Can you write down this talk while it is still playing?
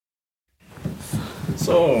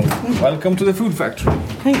So, welcome to the food factory.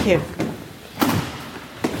 Thank you.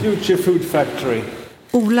 Future food factory.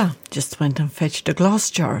 Ola just went and fetched a glass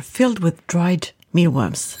jar filled with dried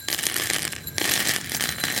mealworms.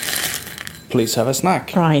 Please have a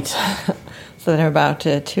snack. Right. So they're about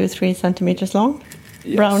 2-3 centimeters long?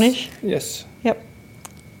 Yes. Brownish? Yes. Yep.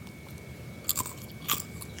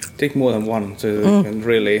 Take more than one so you can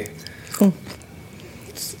really...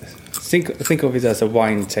 Think of it as a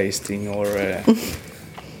wine tasting or...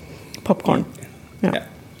 Popcorn. Yeah.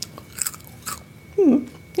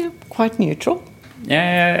 Yeah, quite neutral.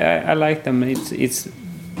 Yeah, I like them. It's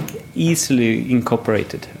easily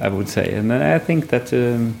incorporated, I would say, and I think that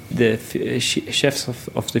the chefs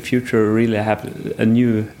of the future really have a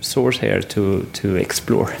new source here to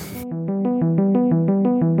explore.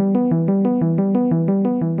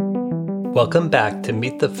 Welcome back to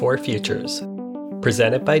Meet the Four Futures,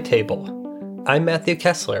 presented by Table. I'm Matthew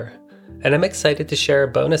Kessler, and I'm excited to share a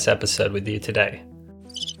bonus episode with you today.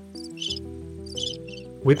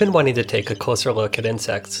 We've been wanting to take a closer look at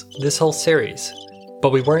insects this whole series,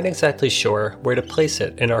 but we weren't exactly sure where to place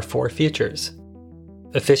it in our four futures.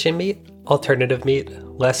 Efficient meat, alternative meat,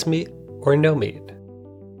 less meat, or no meat?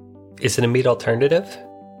 Is it a meat alternative?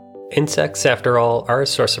 Insects, after all, are a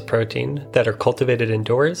source of protein that are cultivated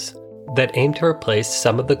indoors that aim to replace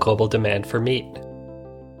some of the global demand for meat.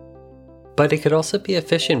 But it could also be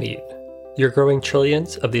efficient meat. You're growing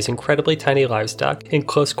trillions of these incredibly tiny livestock in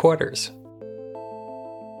close quarters.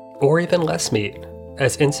 Or even less meat,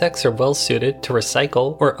 as insects are well suited to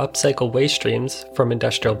recycle or upcycle waste streams from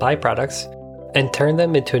industrial byproducts and turn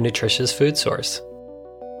them into a nutritious food source.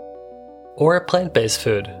 Or a plant-based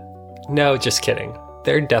food. No, just kidding.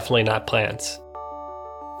 They're definitely not plants.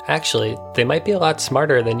 Actually, they might be a lot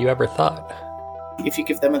smarter than you ever thought. If you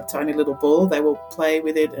give them a tiny little ball, they will play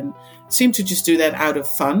with it and seem to just do that out of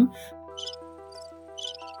fun.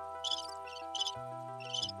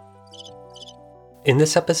 In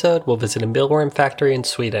this episode, we'll visit a mealworm factory in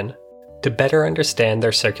Sweden to better understand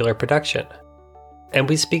their circular production. And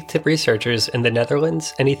we speak to researchers in the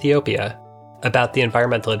Netherlands and Ethiopia about the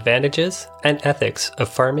environmental advantages and ethics of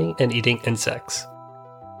farming and eating insects.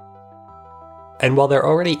 And while they're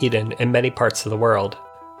already eaten in many parts of the world,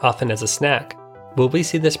 often as a snack, will we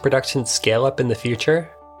see this production scale up in the future?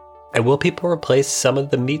 And will people replace some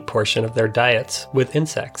of the meat portion of their diets with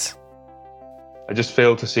insects? I just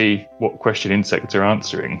fail to see what question insects are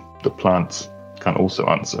answering that plants can also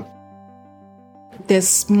answer.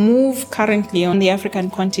 There's move currently on the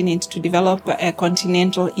African continent to develop a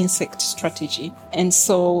continental insect strategy. And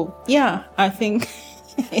so, I think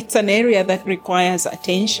it's an area that requires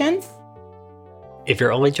attention. If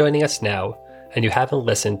you're only joining us now and you haven't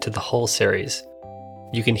listened to the whole series,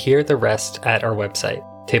 you can hear the rest at our website,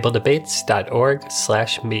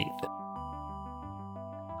 tabledebates.org/meet.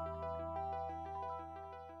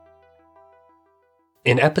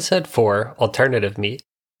 In episode 4, Alternative Meat,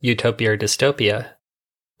 Utopia or Dystopia,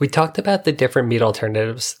 we talked about the different meat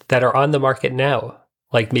alternatives that are on the market now,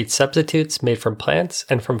 like meat substitutes made from plants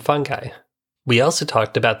and from fungi. We also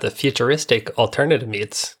talked about the futuristic alternative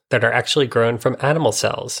meats that are actually grown from animal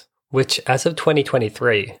cells, which as of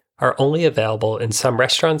 2023 are only available in some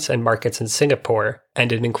restaurants and markets in Singapore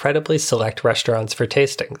and in incredibly select restaurants for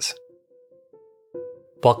tastings.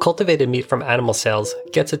 While cultivated meat from animal cells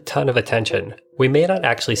gets a ton of attention, we may not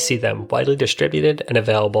actually see them widely distributed and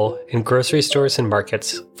available in grocery stores and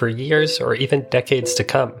markets for years or even decades to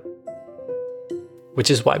come.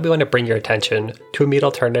 Which is why we want to bring your attention to a meat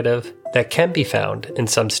alternative that can be found in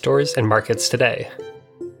some stores and markets today.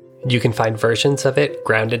 You can find versions of it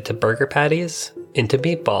ground into burger patties, into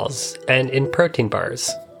meatballs, and in protein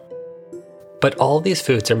bars. But all these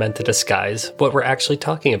foods are meant to disguise what we're actually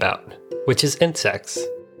talking about, which is insects.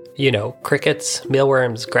 You know, crickets,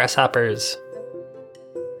 mealworms, grasshoppers.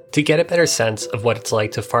 To get a better sense of what it's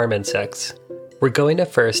like to farm insects, we're going to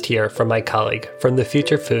first hear from my colleague from the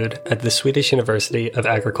Future Food at the Swedish University of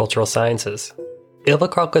Agricultural Sciences. Ylva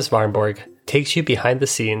Karlqvist Warnborg takes you behind the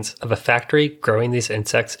scenes of a factory growing these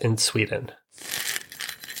insects in Sweden.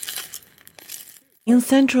 In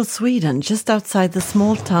central Sweden, just outside the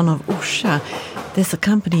small town of Orsa, there's a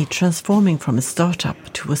company transforming from a startup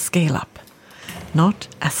to a scale-up. Not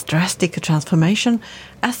as drastic a transformation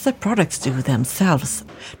as the products do themselves,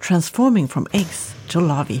 transforming from eggs to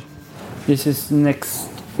larvae. This is next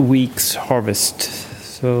week's harvest,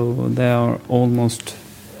 so they are almost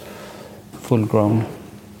full grown.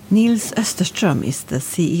 Nils Österström is the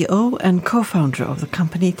CEO and co-founder of the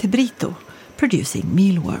company Tebrito, producing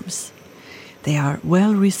mealworms. They are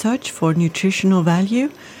well researched for nutritional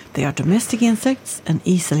value, they are domestic insects and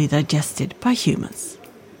easily digested by humans.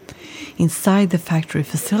 Inside the factory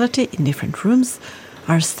facility, in different rooms,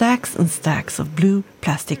 are stacks and stacks of blue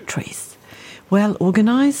plastic trays, well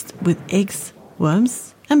organized with eggs,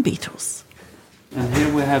 worms and beetles. And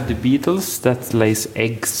here we have the beetles that lays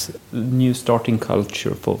eggs, new starting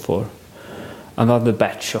culture for another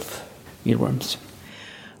batch of mealworms.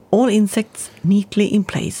 All insects neatly in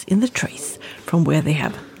place in the trays, from where they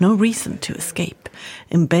have no reason to escape,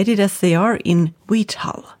 embedded as they are in wheat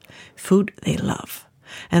hull, food they love,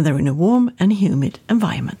 and they're in a warm and humid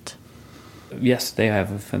environment. Yes, they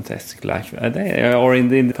have a fantastic life. They are in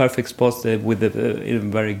the perfect spot with a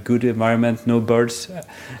very good environment, no birds,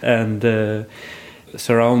 and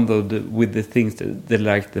surrounded with the things that they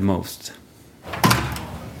like the most.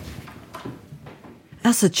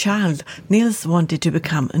 As a child, Nils wanted to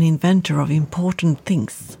become an inventor of important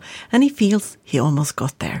things, and he feels he almost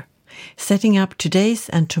got there, setting up today's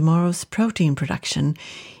and tomorrow's protein production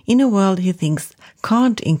in a world he thinks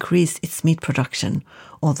can't increase its meat production,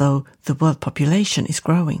 although the world population is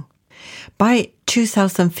growing. By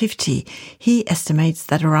 2050, he estimates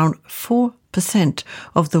that around 4%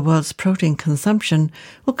 of the world's protein consumption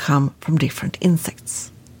will come from different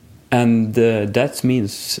insects. And that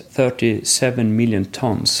means 37 million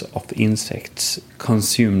tons of insects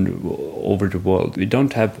consumed over the world. We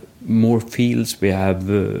don't have more fields, we have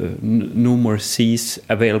no more seas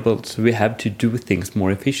available, so we have to do things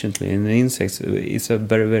more efficiently. And the insects is a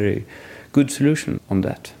very, very good solution on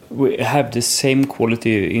that. We have the same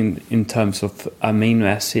quality in terms of amino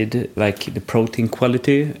acid, like the protein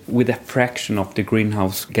quality, with a fraction of the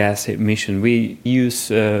greenhouse gas emission. We use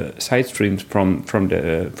side streams from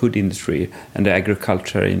the food industry and the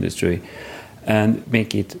agriculture industry and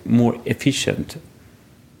make it more efficient.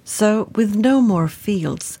 So, with no more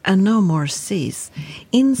fields and no more seas,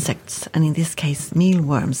 insects, and in this case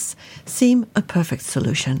mealworms, seem a perfect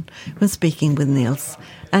solution when speaking with Nils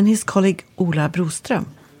and his colleague Ola Broström,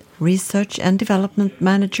 Research and Development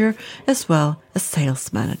Manager as well as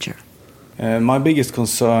Sales Manager. My biggest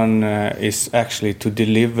concern is actually to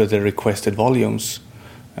deliver the requested volumes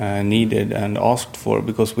needed and asked for,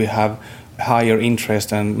 because we have higher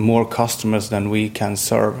interest and more customers than we can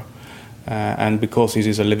serve. And because it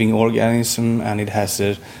is a living organism and it has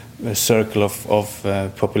a circle of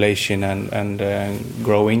population and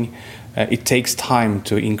growing, it takes time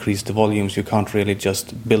to increase the volumes. You can't really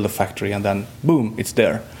just build a factory and then boom, it's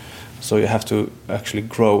there. So you have to actually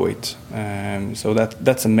grow it. So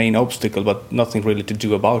that's a main obstacle, but nothing really to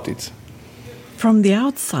do about it. From the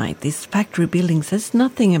outside, this factory building says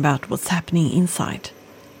nothing about what's happening inside.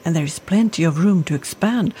 And there is plenty of room to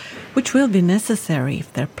expand, which will be necessary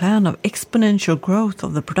if their plan of exponential growth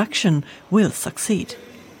of the production will succeed.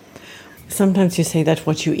 Sometimes you say that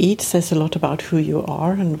what you eat says a lot about who you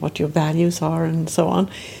are and what your values are and so on.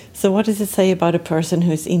 So what does it say about a person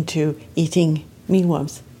who's into eating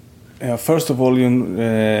mealworms? First of all,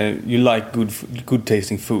 you like good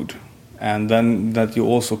tasting food, and then that you're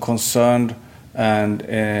also concerned and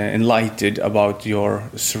enlightened about your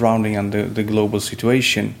surrounding and the global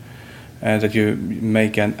situation, that you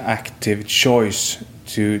make an active choice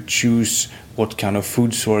to choose what kind of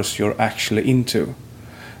food source you're actually into,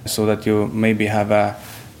 so that you maybe have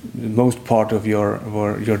most part of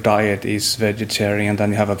your diet is vegetarian, then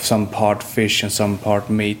you have some part fish and some part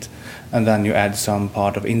meat, and then you add some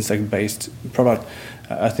part of insect-based product.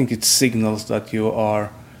 I think it signals that you are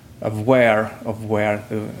aware of where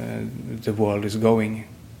the world is going.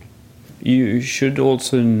 You should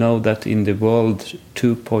also know that in the world,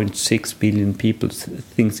 2.6 billion people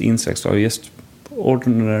think insects are just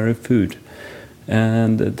ordinary food.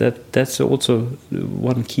 And that's also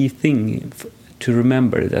one key thing to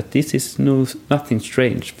remember, that this is nothing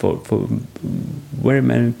strange for very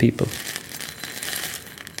many people.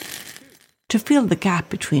 To fill the gap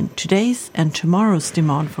between today's and tomorrow's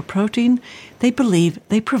demand for protein, they believe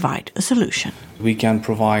they provide a solution. We can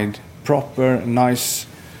provide proper, nice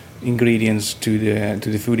ingredients to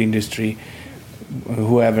the food industry.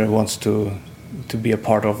 Whoever wants to be a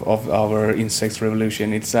part of our insects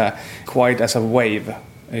revolution, it's quite as a wave.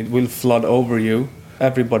 It will flood over you.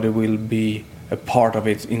 Everybody will be a part of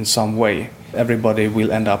it in some way. Everybody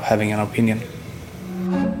will end up having an opinion.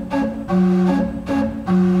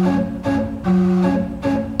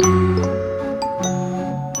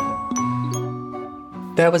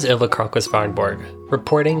 That was Ylva Cronqvist Varnborg,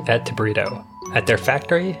 reporting at Debrito, at their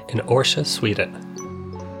factory in Orsa, Sweden.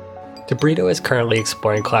 Debrito is currently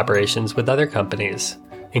exploring collaborations with other companies,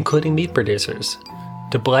 including meat producers,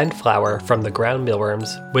 to blend flour from the ground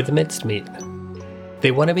mealworms with the minced meat.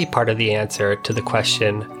 They want to be part of the answer to the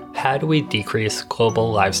question, how do we decrease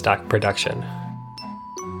global livestock production?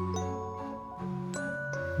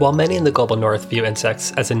 While many in the global north view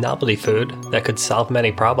insects as a novelty food that could solve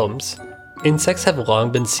many problems, insects have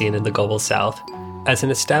long been seen in the global south as an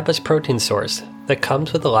established protein source that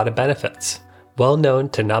comes with a lot of benefits, well known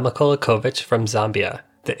to Namako Lakovic from Zambia,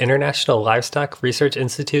 the International Livestock Research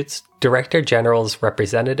Institute's Director General's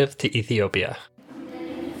representative to Ethiopia.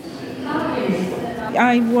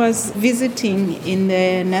 I was visiting in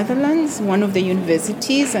the Netherlands, one of the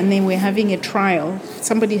universities, and they were having a trial.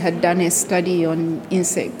 Somebody had done a study on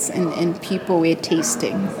insects and people were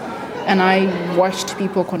tasting. And I watched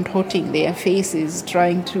people contorting their faces,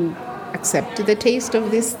 trying to accept the taste of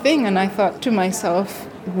this thing. And I thought to myself,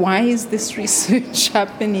 why is this research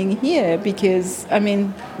happening here? Because,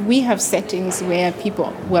 we have settings where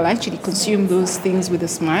people will actually consume those things with a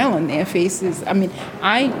smile on their faces.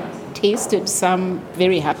 I tasted some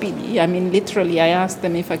very happily. Literally, I asked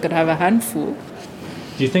them if I could have a handful.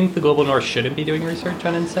 Do you think the global north shouldn't be doing research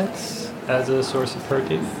on insects as a source of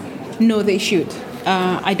protein? No, they should.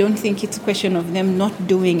 I don't think it's a question of them not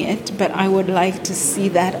doing it, but I would like to see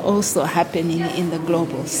that also happening in the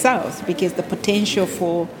global south, because the potential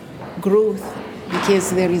for growth,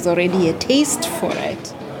 because there is already a taste for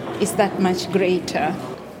it, is that much greater.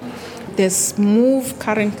 There's move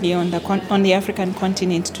currently on the African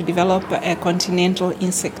continent to develop a continental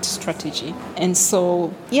insect strategy. And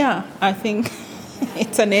so, I think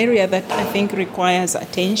it's an area that I think requires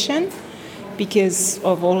attention because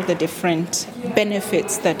of all the different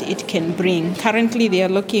benefits that it can bring. Currently, they are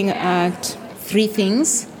looking at 3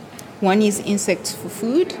 things. 1 is insects for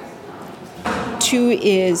food. 2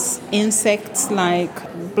 is insects like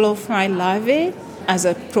blowfly larvae as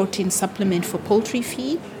a protein supplement for poultry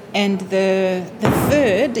feed. And the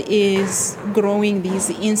 3rd is growing these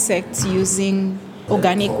insects using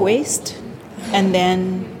organic waste and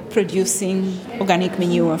then producing organic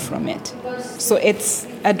manure from it. So it's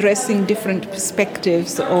addressing different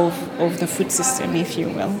perspectives of the food system, if you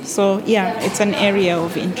will. So it's an area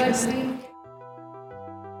of interest.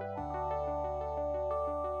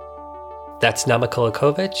 That's Namako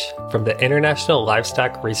Lakovic from the International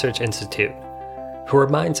Livestock Research Institute, who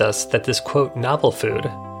reminds us that this, quote, novel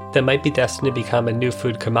food that might be destined to become a new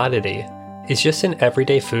food commodity is just an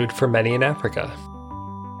everyday food for many in Africa.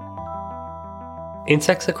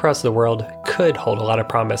 Insects across the world could hold a lot of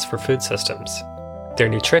promise for food systems. They're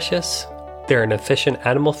nutritious, they're an efficient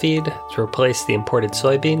animal feed to replace the imported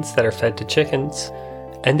soybeans that are fed to chickens,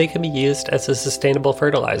 and they can be used as a sustainable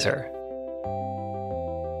fertilizer.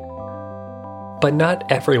 But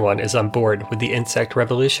not everyone is on board with the insect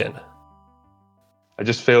revolution. I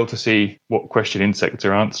just fail to see what question insects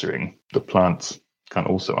are answering that plants can't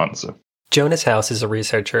also answer. Jonas House is a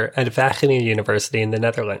researcher at Wageningen University in the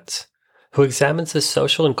Netherlands, who examines the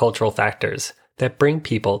social and cultural factors that bring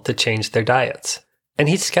people to change their diets. And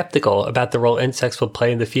he's skeptical about the role insects will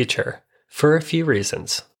play in the future, for a few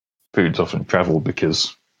reasons. Foods often travel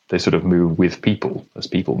because they sort of move with people as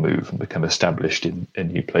people move and become established in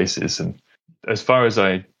new places. And as far as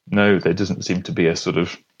I know, there doesn't seem to be a sort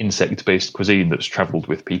of insect-based cuisine that's traveled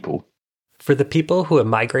with people. For the people who have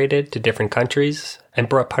migrated to different countries and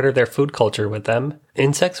brought part of their food culture with them,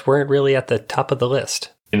 insects weren't really at the top of the list.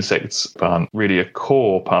 Insects aren't really a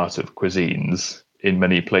core part of cuisines in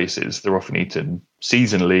many places. They're often eaten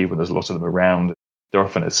seasonally when there's a lot of them around. They're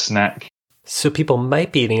often a snack. So people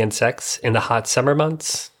might be eating insects in the hot summer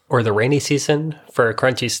months or the rainy season for a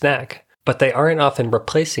crunchy snack, but they aren't often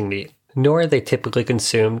replacing meat, nor are they typically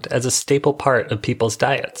consumed as a staple part of people's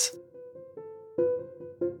diets.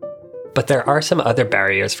 But there are some other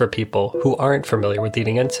barriers for people who aren't familiar with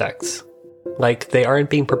eating insects. Like, they aren't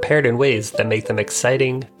being prepared in ways that make them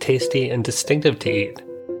exciting, tasty, and distinctive to eat.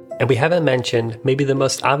 And we haven't mentioned maybe the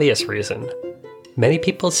most obvious reason. Many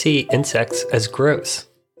people see insects as gross.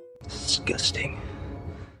 Disgusting.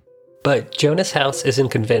 But Jonas House isn't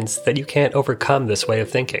convinced that you can't overcome this way of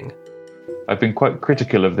thinking. I've been quite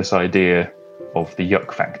critical of this idea of the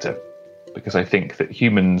yuck factor, because I think that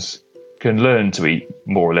humans can learn to eat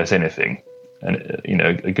more or less anything. And,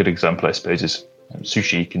 a good example, I suppose, is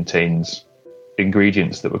sushi contains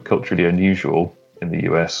ingredients that were culturally unusual in the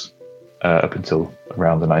US up until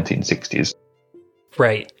around the 1960s.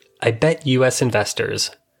 Right. I bet US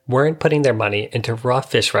investors weren't putting their money into raw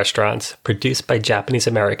fish restaurants produced by Japanese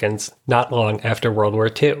Americans not long after World War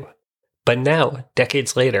II. But now,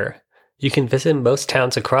 decades later, you can visit most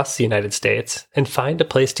towns across the United States and find a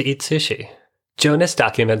place to eat sushi. Jonas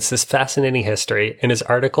documents this fascinating history in his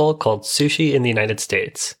article called Sushi in the United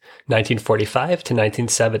States, 1945 to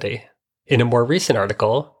 1970. In a more recent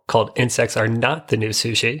article called Insects Are Not the New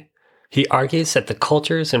Sushi, he argues that the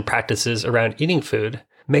cultures and practices around eating food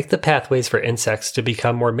make the pathways for insects to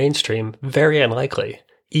become more mainstream very unlikely,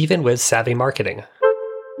 even with savvy marketing.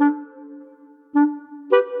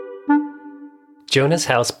 Jonas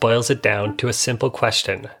House boils it down to a simple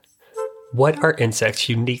question. What are insects'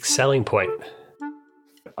 unique selling point?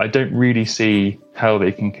 I don't really see how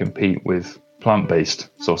they can compete with plant-based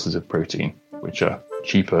sources of protein, which are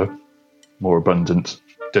cheaper, more abundant,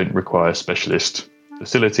 don't require specialist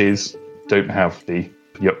facilities, don't have the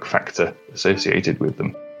yuck factor associated with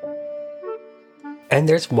them. And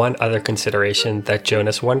there's one other consideration that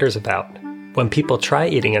Jonas wonders about. When people try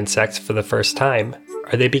eating insects for the first time,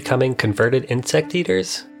 are they becoming converted insect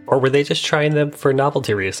eaters? Or were they just trying them for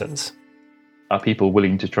novelty reasons? Are people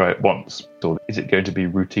willing to try it once, or is it going to be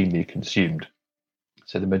routinely consumed?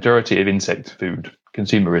 So the majority of insect food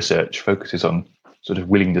consumer research focuses on sort of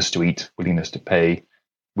willingness to eat, willingness to pay.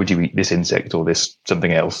 Would you eat this insect or this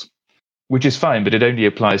something else? Which is fine, but it only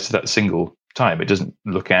applies to that single time. It doesn't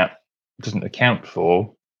account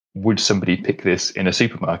for, would somebody pick this in a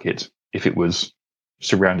supermarket if it was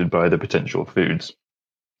surrounded by the potential foods?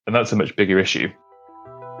 And that's a much bigger issue.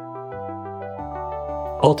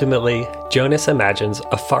 Ultimately, Jonas imagines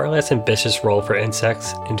a far less ambitious role for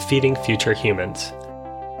insects in feeding future humans.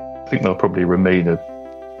 I think there'll probably remain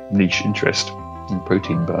a niche interest in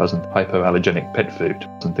protein bars and hypoallergenic pet food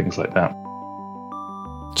and things like that.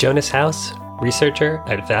 Jonas House, researcher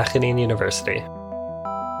at Wageningen University.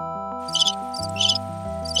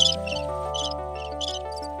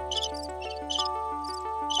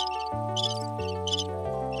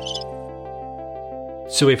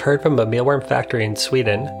 So we've heard from a mealworm factory in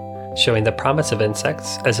Sweden, showing the promise of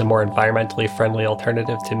insects as a more environmentally friendly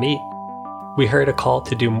alternative to meat. We heard a call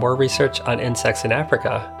to do more research on insects in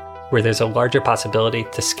Africa, where there's a larger possibility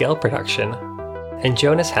to scale production. And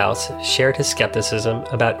Jonas House shared his skepticism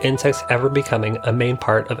about insects ever becoming a main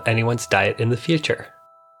part of anyone's diet in the future.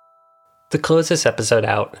 To close this episode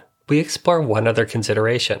out, we explore one other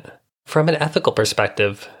consideration. From an ethical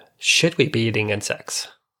perspective, should we be eating insects?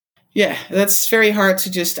 Yeah, that's very hard to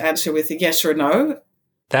just answer with a yes or no.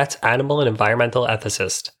 That's animal and environmental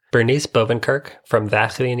ethicist Bernice Bovenkirk from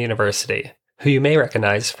Wageningen University, who you may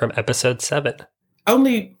recognize from episode 7.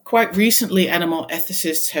 Only quite recently animal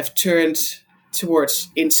ethicists have turned towards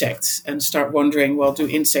insects and start wondering, well, do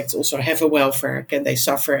insects also have a welfare? Can they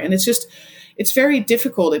suffer? And it's very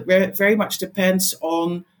difficult. It very much depends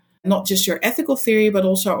on not just your ethical theory, but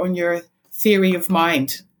also on your theory of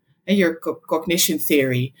mind and your cognition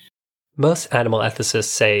theory. Most animal ethicists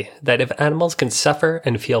say that if animals can suffer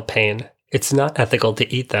and feel pain, it's not ethical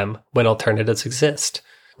to eat them when alternatives exist.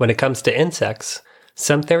 When it comes to insects,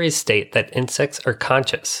 some theories state that insects are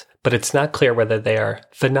conscious, but it's not clear whether they are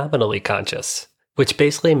phenomenally conscious, which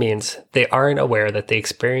basically means they aren't aware that they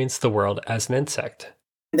experience the world as an insect.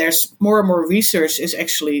 There's more and more research is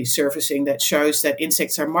actually surfacing that shows that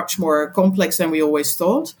insects are much more complex than we always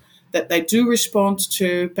thought, that they do respond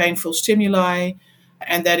to painful stimuli,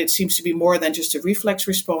 and that it seems to be more than just a reflex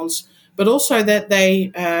response, but also that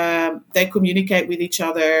they communicate with each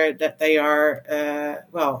other, that they are,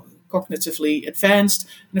 cognitively advanced.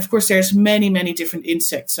 And of course, there's many, many different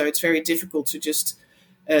insects, so it's very difficult to just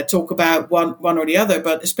talk about one or the other,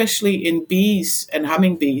 but especially in bees and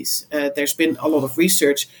hummingbees, there's been a lot of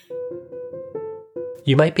research.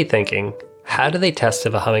 You might be thinking, how do they test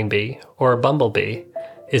if a hummingbee or a bumblebee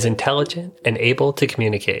is intelligent and able to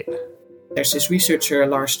communicate? There's this researcher,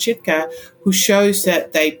 Lars Chitka, who shows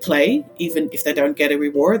that they play, even if they don't get a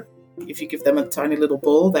reward. If you give them a tiny little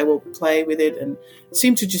ball, they will play with it and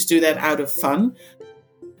seem to just do that out of fun.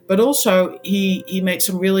 But also, he made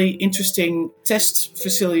some really interesting test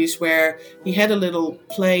facilities where he had a little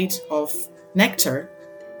plate of nectar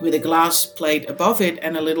with a glass plate above it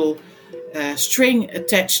and a little string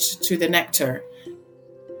attached to the nectar.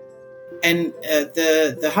 And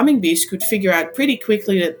the hummingbees could figure out pretty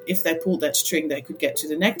quickly that if they pulled that string, they could get to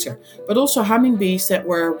the nectar. But also hummingbees that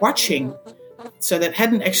were watching, so that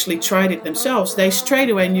hadn't actually tried it themselves, they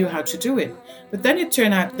straight away knew how to do it. But then it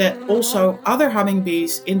turned out that also other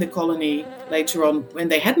hummingbees in the colony later on, when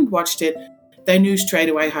they hadn't watched it, they knew straight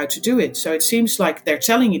away how to do it. So it seems like they're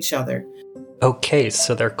telling each other. Okay,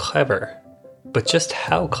 so they're clever. But just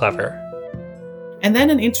how clever? And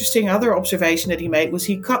then an interesting other observation that he made was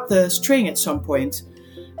he cut the string at some point.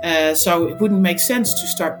 So it wouldn't make sense to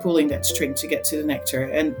start pulling that string to get to the nectar.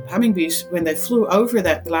 And hummingbees, when they flew over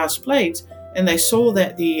that glass plate and they saw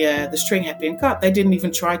that the string had been cut, they didn't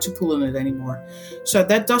even try to pull on it anymore. So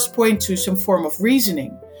that does point to some form of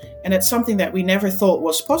reasoning. And it's something that we never thought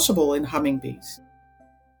was possible in hummingbees.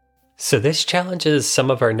 So this challenges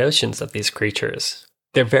some of our notions of these creatures.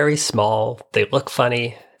 They're very small, they look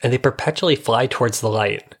funny, and they perpetually fly towards the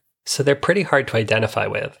light, so they're pretty hard to identify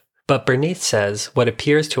with. But Bernice says what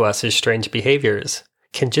appears to us as strange behaviors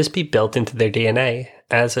can just be built into their DNA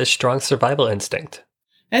as a strong survival instinct.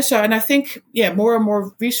 And I think, more and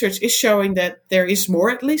more research is showing that there is more,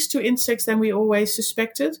 at least, to insects than we always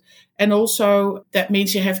suspected. And also that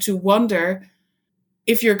means you have to wonder,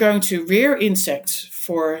 if you're going to rear insects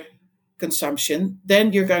for consumption,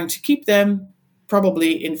 then you're going to keep them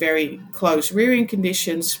probably in very close rearing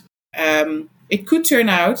conditions. It could turn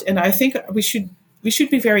out, and I think we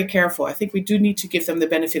should be very careful. I think we do need to give them the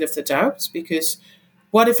benefit of the doubt, because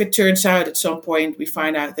what if it turns out at some point we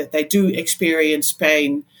find out that they do experience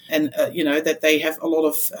pain and, that they have a lot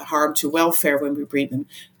of harm to welfare when we breed them?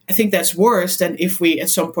 I think that's worse than if we at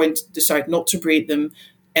some point decide not to breed them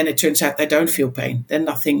and it turns out they don't feel pain. Then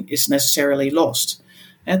nothing is necessarily lost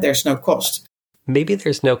and there's no cost. Maybe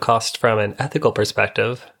there's no cost from an ethical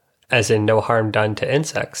perspective, as in no harm done to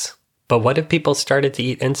insects. But what if people started to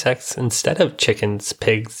eat insects instead of chickens,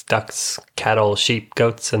 pigs, ducks, cattle, sheep,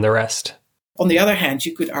 goats, and the rest? On the other hand,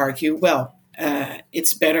 you could argue,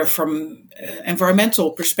 it's better from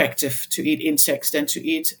environmental perspective to eat insects than to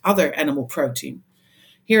eat other animal protein.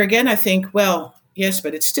 Here again, I think, yes,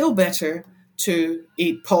 but it's still better to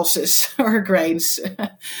eat pulses or grains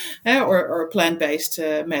or plant-based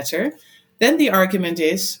matter. Then the argument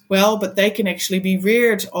is, but they can actually be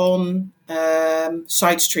reared on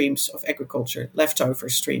side streams of agriculture, leftover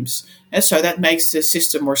streams. And so that makes the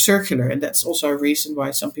system more circular. And that's also a reason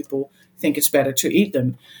why some people think it's better to eat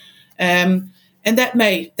them. And that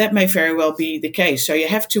may very well be the case. So you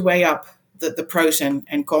have to weigh up the pros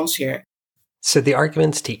and cons here. So the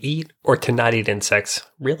arguments to eat or to not eat insects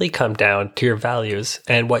really come down to your values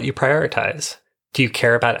and what you prioritize. Do you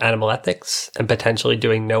care about animal ethics and potentially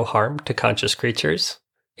doing no harm to conscious creatures?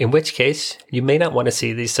 In which case, you may not want to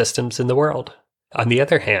see these systems in the world. On the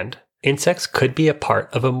other hand, insects could be a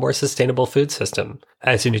part of a more sustainable food system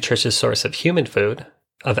as a nutritious source of human food,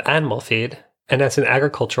 of animal feed, and as an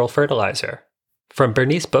agricultural fertilizer. From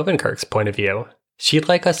Bernice Bovenkirk's point of view, she'd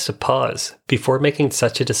like us to pause before making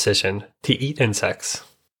such a decision to eat insects.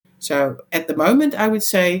 So at the moment, I would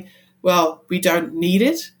say, we don't need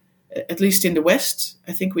it. At least in the West,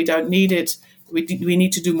 I think we don't need it. We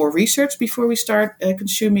need to do more research before we start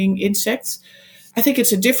consuming insects. I think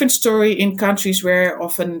it's a different story in countries where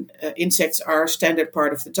often insects are a standard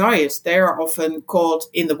part of the diet. They are often caught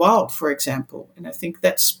in the wild, for example. And I think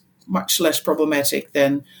that's much less problematic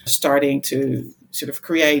than starting to sort of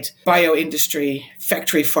create bio-industry,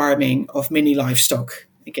 factory farming of mini livestock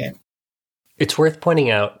again. It's worth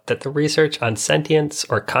pointing out that the research on sentience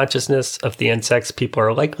or consciousness of the insects people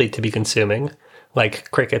are likely to be consuming,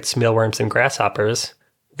 like crickets, mealworms, and grasshoppers,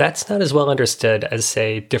 that's not as well understood as,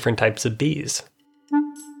 say, different types of bees.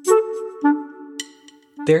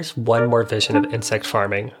 There's one more vision of insect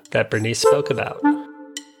farming that Bernice spoke about.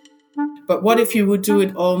 But what if you would do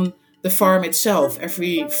it on the farm itself?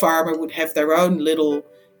 Every farmer would have their own little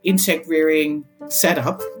insect rearing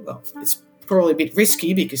setup. It's probably a bit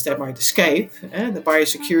risky because they might escape. The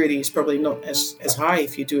biosecurity is probably not as high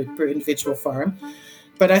if you do it per individual farm.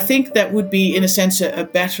 But I think that would be, in a sense, a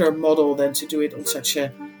better model than to do it on such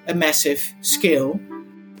a massive scale.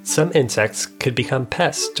 Some insects could become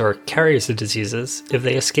pests or carriers of diseases if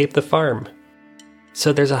they escape the farm.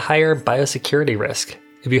 So there's a higher biosecurity risk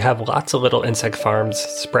if you have lots of little insect farms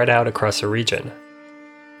spread out across a region.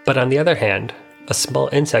 But on the other hand, a small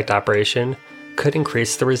insect operation could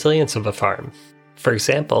increase the resilience of a farm. For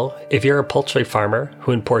example, if you're a poultry farmer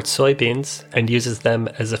who imports soybeans and uses them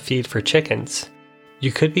as a feed for chickens,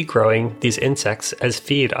 you could be growing these insects as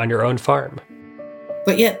feed on your own farm.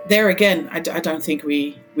 But yet, there again, I don't think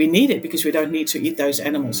we need it because we don't need to eat those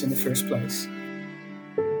animals in the first place.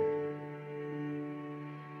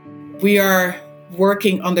 We are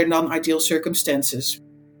working under non-ideal circumstances.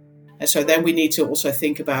 And so then we need to also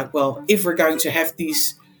think about, if we're going to have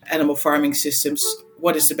these animal farming systems,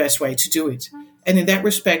 what is the best way to do it? And in that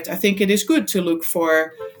respect, I think it is good to look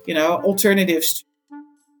for, alternatives.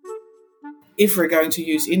 If we're going to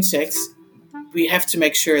use insects, we have to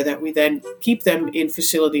make sure that we then keep them in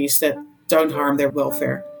facilities that don't harm their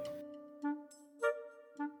welfare.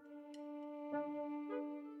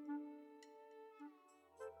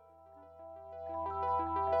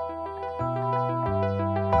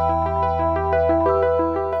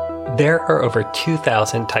 There are over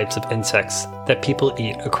 2,000 types of insects that people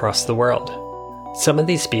eat across the world. Some of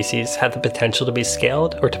these species have the potential to be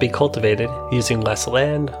scaled or to be cultivated using less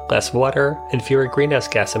land, less water, and fewer greenhouse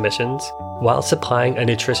gas emissions, while supplying a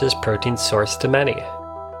nutritious protein source to many.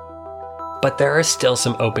 But there are still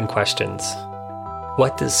some open questions.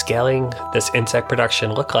 What does scaling this insect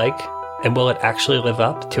production look like, and will it actually live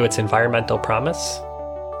up to its environmental promise?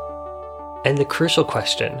 And the crucial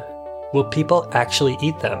question, will people actually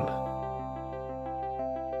eat them?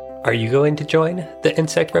 Are you going to join the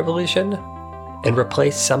insect revolution and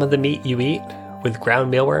replace some of the meat you eat with ground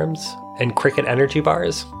mealworms and cricket energy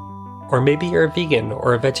bars? Or maybe you're a vegan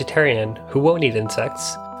or a vegetarian who won't eat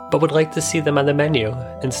insects, but would like to see them on the menu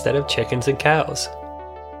instead of chickens and cows.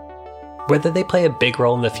 Whether they play a big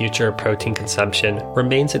role in the future of protein consumption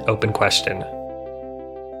remains an open question.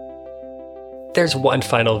 There's one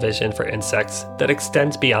final vision for insects that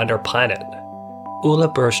extends beyond our planet. Ulla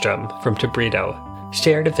Bergström from Tobrito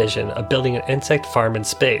shared a vision of building an insect farm in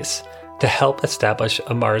space to help establish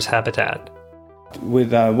a Mars habitat.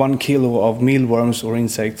 With 1 kilo of mealworms or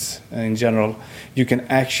insects in general, you can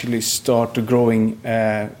actually start growing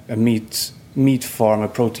a meat farm, a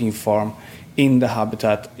protein farm in the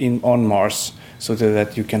habitat on Mars, so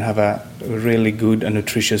that you can have a really good and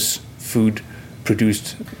nutritious food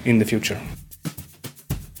produced in the future.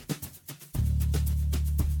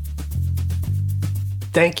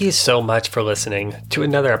 Thank you so much for listening to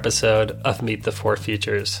another episode of Meet the Four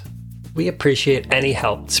Futures. We appreciate any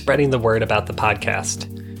help spreading the word about the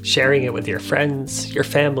podcast, sharing it with your friends, your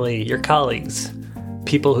family, your colleagues,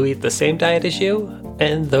 people who eat the same diet as you,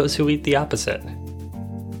 and those who eat the opposite.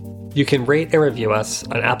 You can rate and review us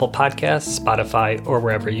on Apple Podcasts, Spotify, or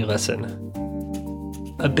wherever you listen.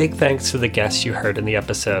 A big thanks to the guests you heard in the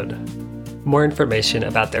episode. More information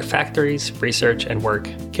about their factories, research, and work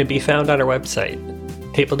can be found on our website,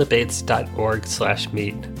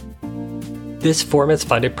 tabledebates.org/meet. This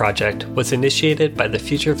Formas-funded project was initiated by the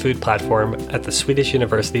Future Food Platform at the Swedish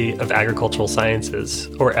University of Agricultural Sciences,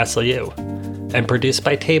 or SLU, and produced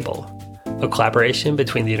by Table, a collaboration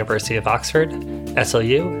between the University of Oxford,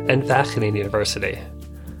 SLU, and Wageningen University.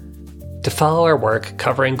 To follow our work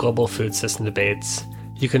covering global food system debates,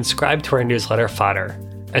 you can subscribe to our newsletter Fodder,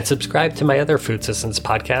 and subscribe to my other food systems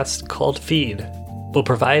podcast called Feed. We'll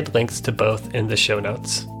provide links to both in the show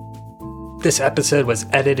notes. This episode was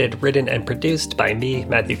edited, written, and produced by me,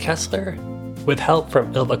 Matthew Kessler, with help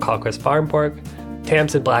from Ylva Karlquist-Farnborg,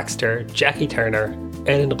 Tamsin Blackster, Jackie Turner,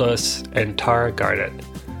 Anna Lewis, and Tara Garnett.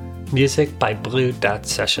 Music by Blue Dot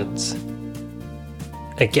Sessions.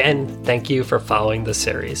 Again, thank you for following the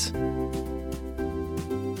series.